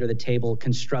paid under the table,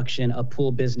 construction, a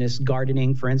pool business,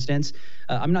 gardening, for instance.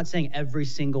 I'm not saying every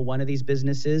single one of these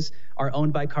businesses are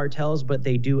owned by cartels, but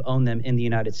they do own them in the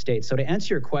United States. So to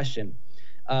answer your question,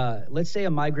 let's say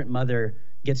a migrant mother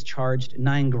gets charged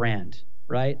 $9,000,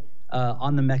 right?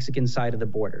 On the Mexican side of the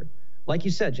border. Like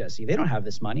you said, Jesse, they don't have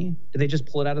this money. Do they just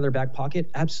pull it out of their back pocket?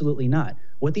 Absolutely not.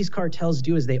 What these cartels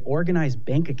do is they organize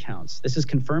bank accounts. This is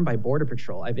confirmed by Border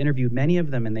Patrol. I've interviewed many of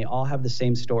them, and they all have the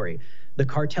same story. The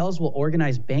cartels will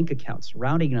organize bank accounts,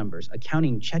 routing numbers,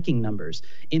 accounting, checking numbers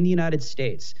in the United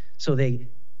States. So they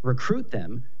recruit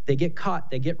them, they get caught,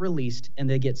 they get released, and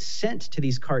they get sent to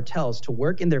these cartels to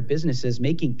work in their businesses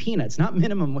making peanuts, not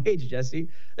minimum wage, Jesse.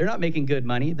 They're not making good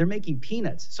money. They're making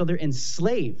peanuts. So they're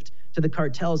enslaved to the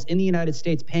cartels in the United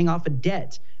States, paying off a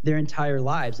debt their entire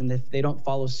lives. And if they don't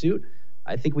follow suit,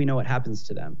 I think we know what happens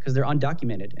to them because they're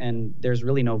undocumented and there's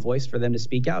really no voice for them to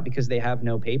speak out because they have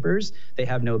no papers, they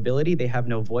have no ability, they have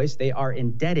no voice. They are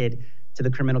indebted to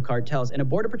the criminal cartels. And a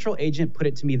Border Patrol agent put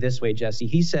it to me this way, Jesse.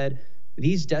 He said,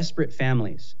 these desperate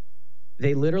families,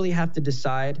 they literally have to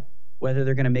decide whether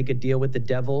they're going to make a deal with the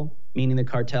devil, meaning the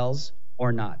cartels,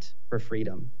 or not for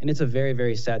freedom. And it's a very,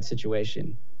 very sad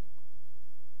situation.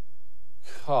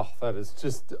 Oh, that is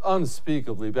just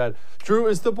unspeakably bad. Drew,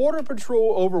 is the Border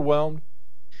Patrol overwhelmed?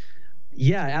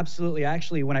 Yeah, absolutely.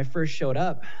 Actually, when I first showed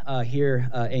up here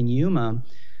in Yuma,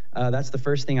 that's the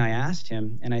first thing I asked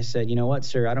him. And I said, you know what,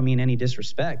 sir, I don't mean any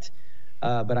disrespect,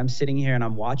 But I'm sitting here and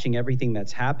I'm watching everything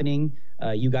that's happening.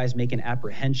 You guys make an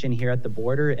apprehension here at the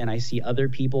border, and I see other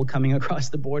people coming across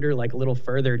the border like a little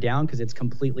further down because it's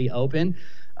completely open.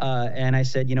 And I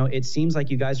said, it seems like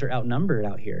you guys are outnumbered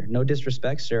out here. No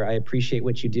disrespect, sir. I appreciate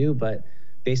what you do, but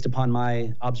based upon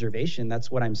my observation,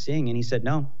 that's what I'm seeing. And he said,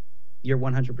 no, you're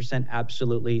 100%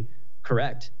 absolutely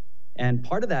correct. And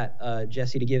part of that,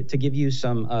 Jesse, to give you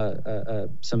some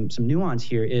nuance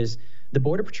here is the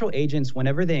Border Patrol agents,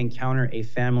 whenever they encounter a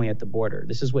family at the border,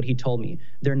 this is what he told me,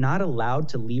 they're not allowed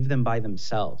to leave them by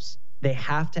themselves. They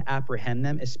have to apprehend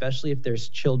them, especially if there's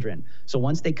children. So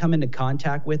once they come into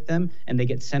contact with them and they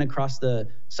get sent across the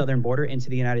southern border into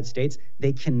the United States,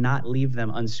 they cannot leave them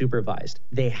unsupervised.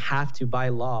 They have to, by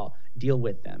law, deal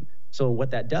with them. So what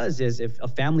that does is if a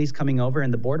family's coming over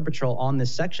and the Border Patrol on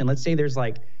this section, let's say there's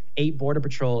like 8 Border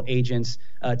Patrol agents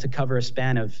to cover a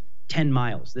span of 10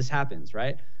 miles. This happens,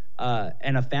 right?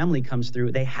 And a family comes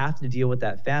through, they have to deal with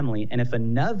that family. And if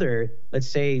another, let's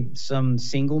say some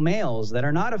single males that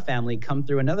are not a family come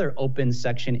through another open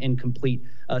section, incomplete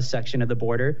section of the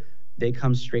border, they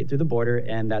come straight through the border,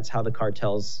 and that's how the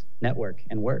cartels network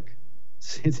and work.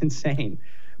 It's insane.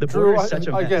 The border is such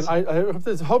a mess.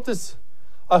 Again,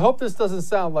 I hope this doesn't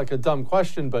sound like a dumb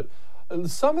question, but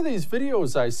some of these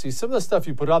videos I see, some of the stuff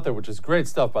you put out there, which is great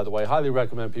stuff, by the way, highly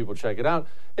recommend people check it out.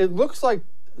 It looks like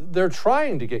they're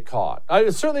trying to get caught.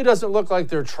 It certainly doesn't look like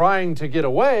they're trying to get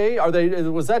away.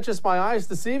 Was that just my eyes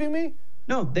deceiving me?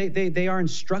 No, they are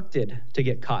instructed to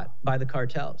get caught by the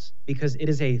cartels because it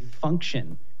is a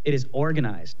function. It is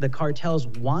organized. The cartels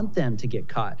want them to get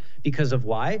caught because of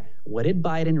why? What did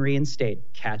Biden reinstate?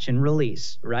 Catch and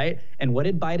release, right? And what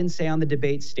did Biden say on the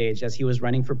debate stage as he was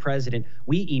running for president?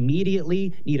 We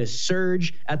immediately need a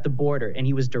surge at the border. And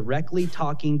he was directly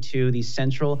talking to these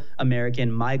Central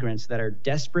American migrants that are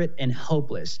desperate and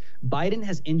hopeless. Biden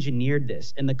has engineered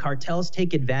this, and the cartels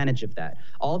take advantage of that.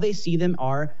 All they see them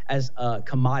are as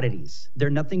commodities. They're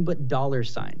nothing but dollar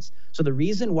signs. So the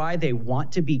reason why they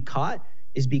want to be caught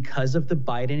is because of the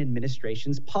Biden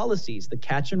administration's policies. The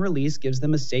catch and release gives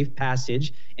them a safe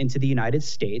passage into the United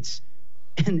States.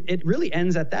 And it really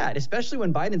ends at that, especially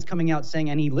when Biden's coming out saying,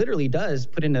 and he literally does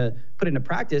put into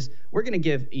practice, we're going to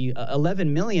give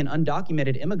 11 million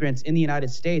undocumented immigrants in the United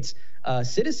States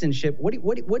citizenship. What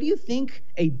do you think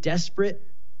a desperate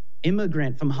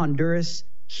immigrant from Honduras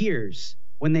hears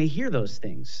when they hear those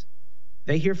things?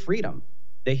 They hear freedom.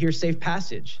 They hear safe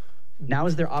passage. Now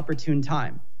is their opportune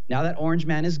time. Now that Orange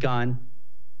Man is gone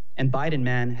and Biden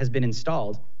Man has been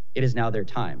installed, it is now their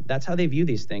time. That's how they view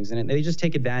these things, and they just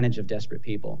take advantage of desperate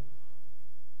people.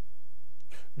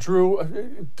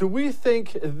 Drew, do we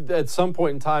think at some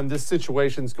point in time this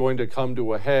situation is going to come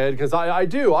to a head? Because I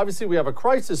do. Obviously, we have a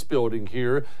crisis building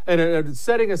here, and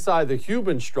setting aside the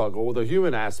human struggle, the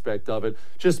human aspect of it,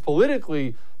 just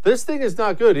politically, this thing is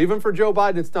not good. Even for Joe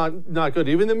Biden, it's not good.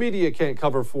 Even the media can't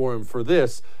cover for him for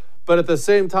this. But at the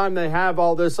same time, they have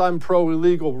all this I'm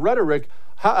pro-illegal rhetoric.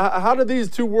 How do these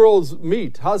two worlds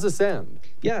meet? How does this end?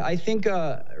 Yeah, I think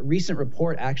a recent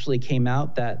report actually came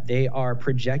out that they are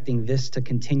projecting this to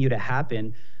continue to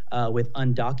happen with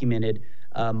undocumented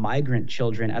migrant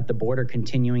children at the border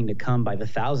continuing to come by the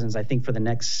thousands, I think, for the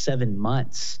next 7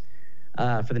 months.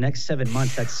 For the next 7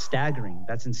 months, that's staggering.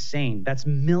 That's insane. That's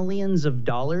millions of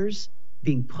dollars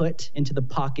being put into the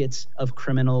pockets of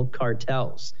criminal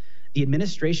cartels. The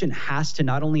administration has to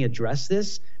not only address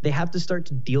this, they have to start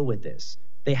to deal with this.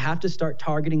 They have to start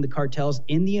targeting the cartels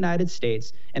in the United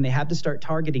States, and they have to start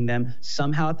targeting them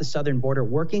somehow at the southern border,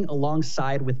 working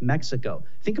alongside with Mexico.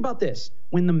 Think about this.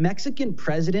 When the Mexican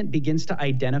president begins to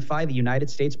identify the United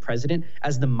States president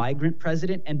as the migrant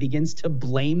president and begins to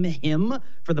blame him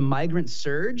for the migrant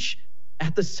surge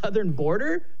at the southern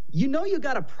border, you know you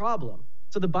got a problem.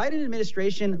 So the Biden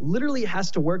administration literally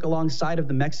has to work alongside of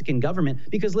the Mexican government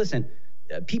because, listen,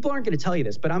 people aren't going to tell you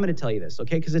this, but I'm going to tell you this,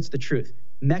 okay, because it's the truth.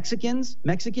 Mexican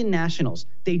nationals,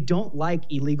 they don't like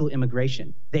illegal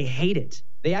immigration. They hate it.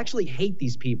 They actually hate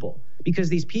these people because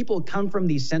these people come from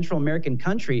these Central American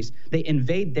countries. They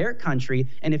invade their country,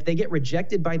 and if they get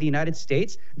rejected by the United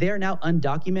States, they are now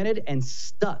undocumented and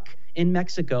stuck in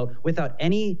Mexico without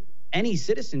any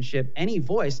citizenship, any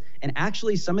voice. And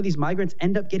actually, some of these migrants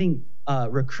end up getting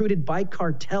recruited by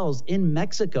cartels in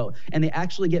Mexico, and they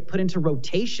actually get put into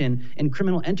rotation in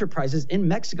criminal enterprises in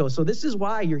Mexico. So this is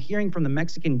why you're hearing from the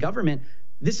Mexican government,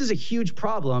 this is a huge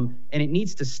problem, and it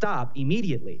needs to stop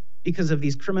immediately because of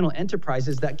these criminal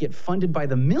enterprises that get funded by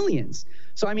the millions.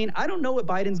 So, I mean, I don't know what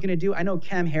Biden's going to do. I know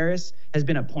Cam Harris has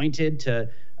been appointed to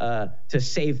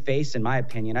save face, in my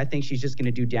opinion. I think she's just going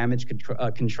to do damage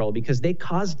control because they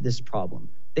caused this problem.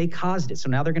 They caused it. So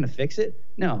now they're going to fix it?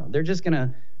 No, they're just going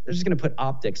to They're just going to put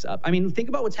optics up. I mean, think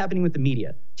about what's happening with the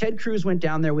media. Ted Cruz went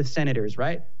down there with senators,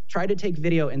 right? Tried to take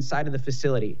video inside of the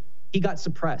facility. He got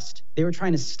suppressed. They were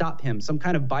trying to stop him. Some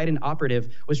kind of Biden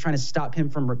operative was trying to stop him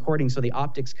from recording so the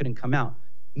optics couldn't come out.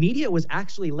 Media was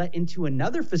actually let into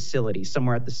another facility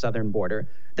somewhere at the southern border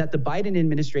that the Biden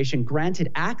administration granted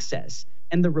access.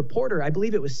 And the reporter, I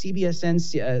believe it was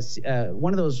CBSN,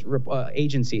 one of those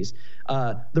agencies,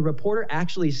 the reporter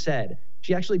actually said,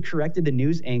 she actually corrected the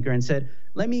news anchor and said,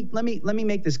 let me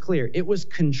make this clear. It was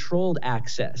controlled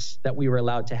access that we were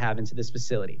allowed to have into this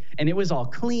facility. And it was all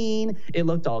clean. It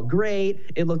looked all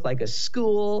great. It looked like a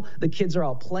school. The kids are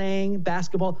all playing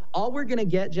basketball. All we're going to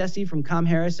get, Jesse, from Com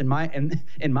Harris, in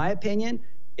my opinion,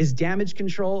 is damage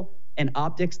control and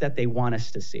optics that they want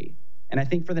us to see. And I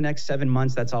think for the next 7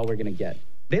 months, that's all we're going to get.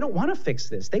 They don't want to fix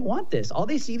this. They want this. All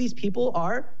they see these people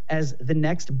are as the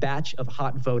next batch of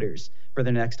hot voters for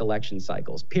the next election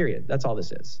cycles, period. That's all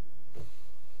this is.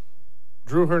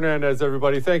 Drew Hernandez,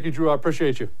 everybody. Thank you, Drew. I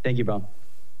appreciate you. Thank you, Bo.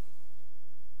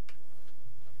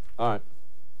 All right.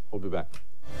 We'll be back.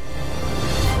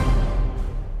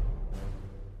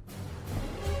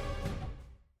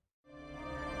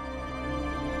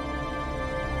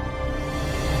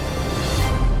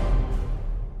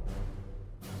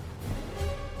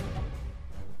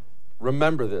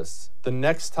 Remember this, the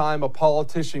next time a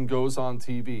politician goes on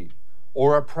TV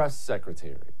or a press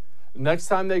secretary, next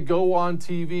time they go on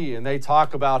TV and they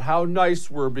talk about how nice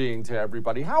we're being to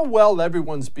everybody, how well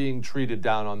everyone's being treated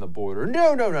down on the border.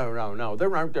 No.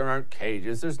 There aren't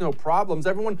cages. There's no problems.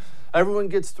 Everyone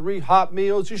gets 3 hot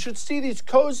meals. You should see these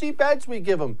cozy beds we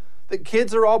give them. The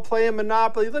kids are all playing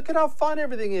Monopoly. Look at how fun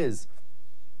everything is.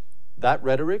 That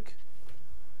rhetoric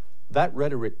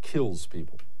kills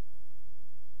people.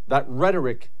 That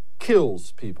rhetoric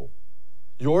kills people.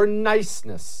 Your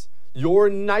niceness, your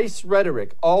nice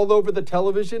rhetoric all over the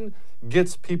television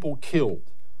gets people killed.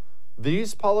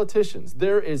 These politicians,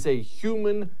 there is a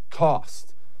human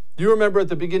cost. You remember at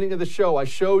the beginning of the show, I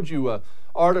showed you an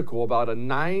article about a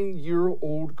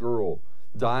 9-year-old girl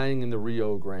dying in the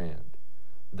Rio Grande.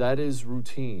 That is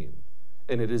routine.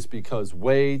 And it is because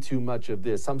way too much of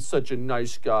this. I'm such a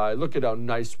nice guy. Look at how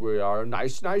nice we are.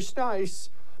 Nice.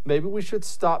 Maybe we should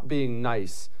stop being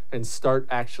nice and start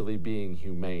actually being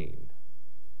humane.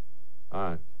 All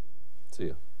right. See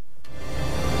ya.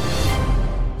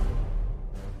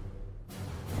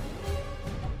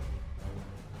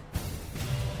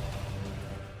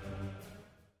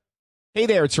 Hey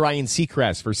there, it's Ryan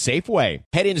Seacrest for Safeway.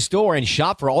 Head in store and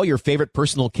shop for all your favorite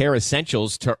personal care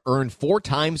essentials to earn 4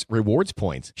 times rewards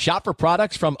points. Shop for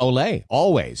products from Olay,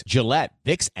 Always, Gillette,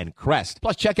 Vicks, and Crest.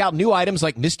 Plus, check out new items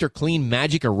like Mr. Clean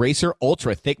Magic Eraser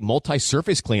Ultra Thick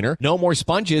Multi-Surface Cleaner, no more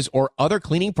sponges or other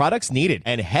cleaning products needed.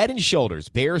 And Head & Shoulders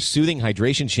Bare Soothing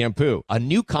Hydration Shampoo, a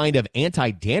new kind of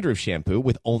anti-dandruff shampoo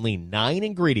with only 9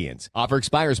 ingredients. Offer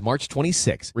expires March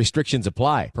 26. Restrictions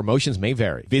apply. Promotions may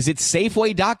vary. Visit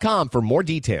Safeway.com for more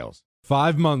details.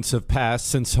 5 months have passed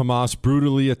since Hamas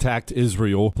brutally attacked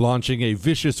Israel, launching a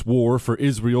vicious war for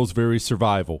Israel's very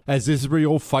survival. As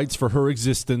Israel fights for her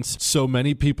existence, so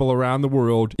many people around the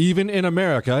world, even in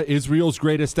America, Israel's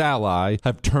greatest ally,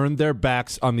 have turned their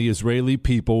backs on the Israeli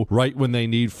people right when they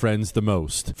need friends the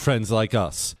most. Friends like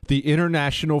us. The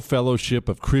International Fellowship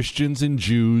of Christians and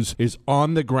Jews is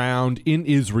on the ground in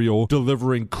Israel,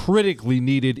 delivering critically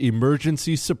needed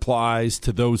emergency supplies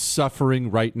to those suffering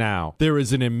right now. There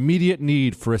is an immediate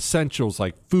need for essentials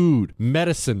like food,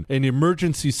 medicine, and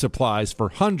emergency supplies for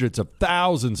hundreds of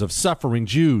thousands of suffering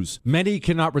Jews. Many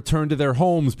cannot return to their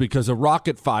homes because of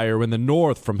rocket fire in the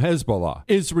north from Hezbollah.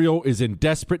 Israel is in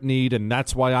desperate need, and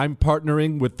that's why I'm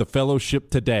partnering with the Fellowship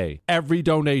today. Every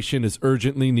donation is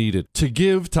urgently needed. To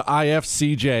give to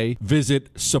IFCJ,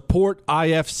 visit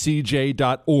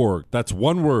supportifcj.org. That's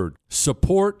one word.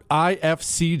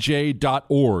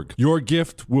 supportifcj.org. Your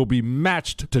gift will be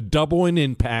matched to double in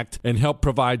impact and help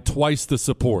provide twice the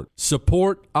support.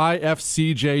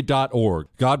 supportifcj.org.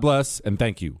 God bless and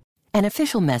thank you. An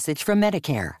official message from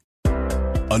Medicare.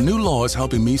 A new law is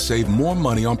helping me save more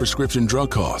money on prescription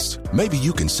drug costs. Maybe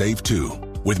you can save too.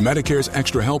 With Medicare's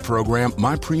Extra Help program,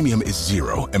 my premium is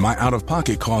 $0 and my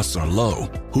out-of-pocket costs are low.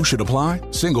 Who should apply?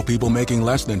 Single people making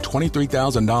less than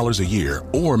 $23,000 a year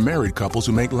or married couples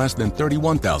who make less than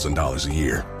 $31,000 a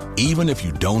year. Even if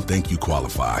you don't think you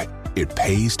qualify, it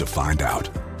pays to find out.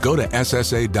 Go to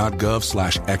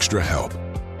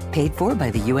ssa.gov/extrahelp. Paid for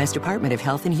by the U.S. Department of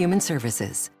Health and Human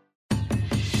Services.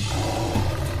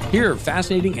 Hear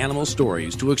fascinating animal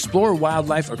stories to explore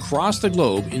wildlife across the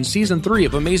globe in Season 3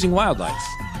 of Amazing Wildlife.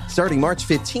 Starting March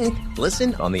 15th,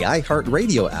 listen on the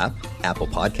iHeartRadio app, Apple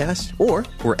Podcasts, or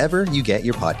wherever you get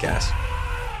your podcasts.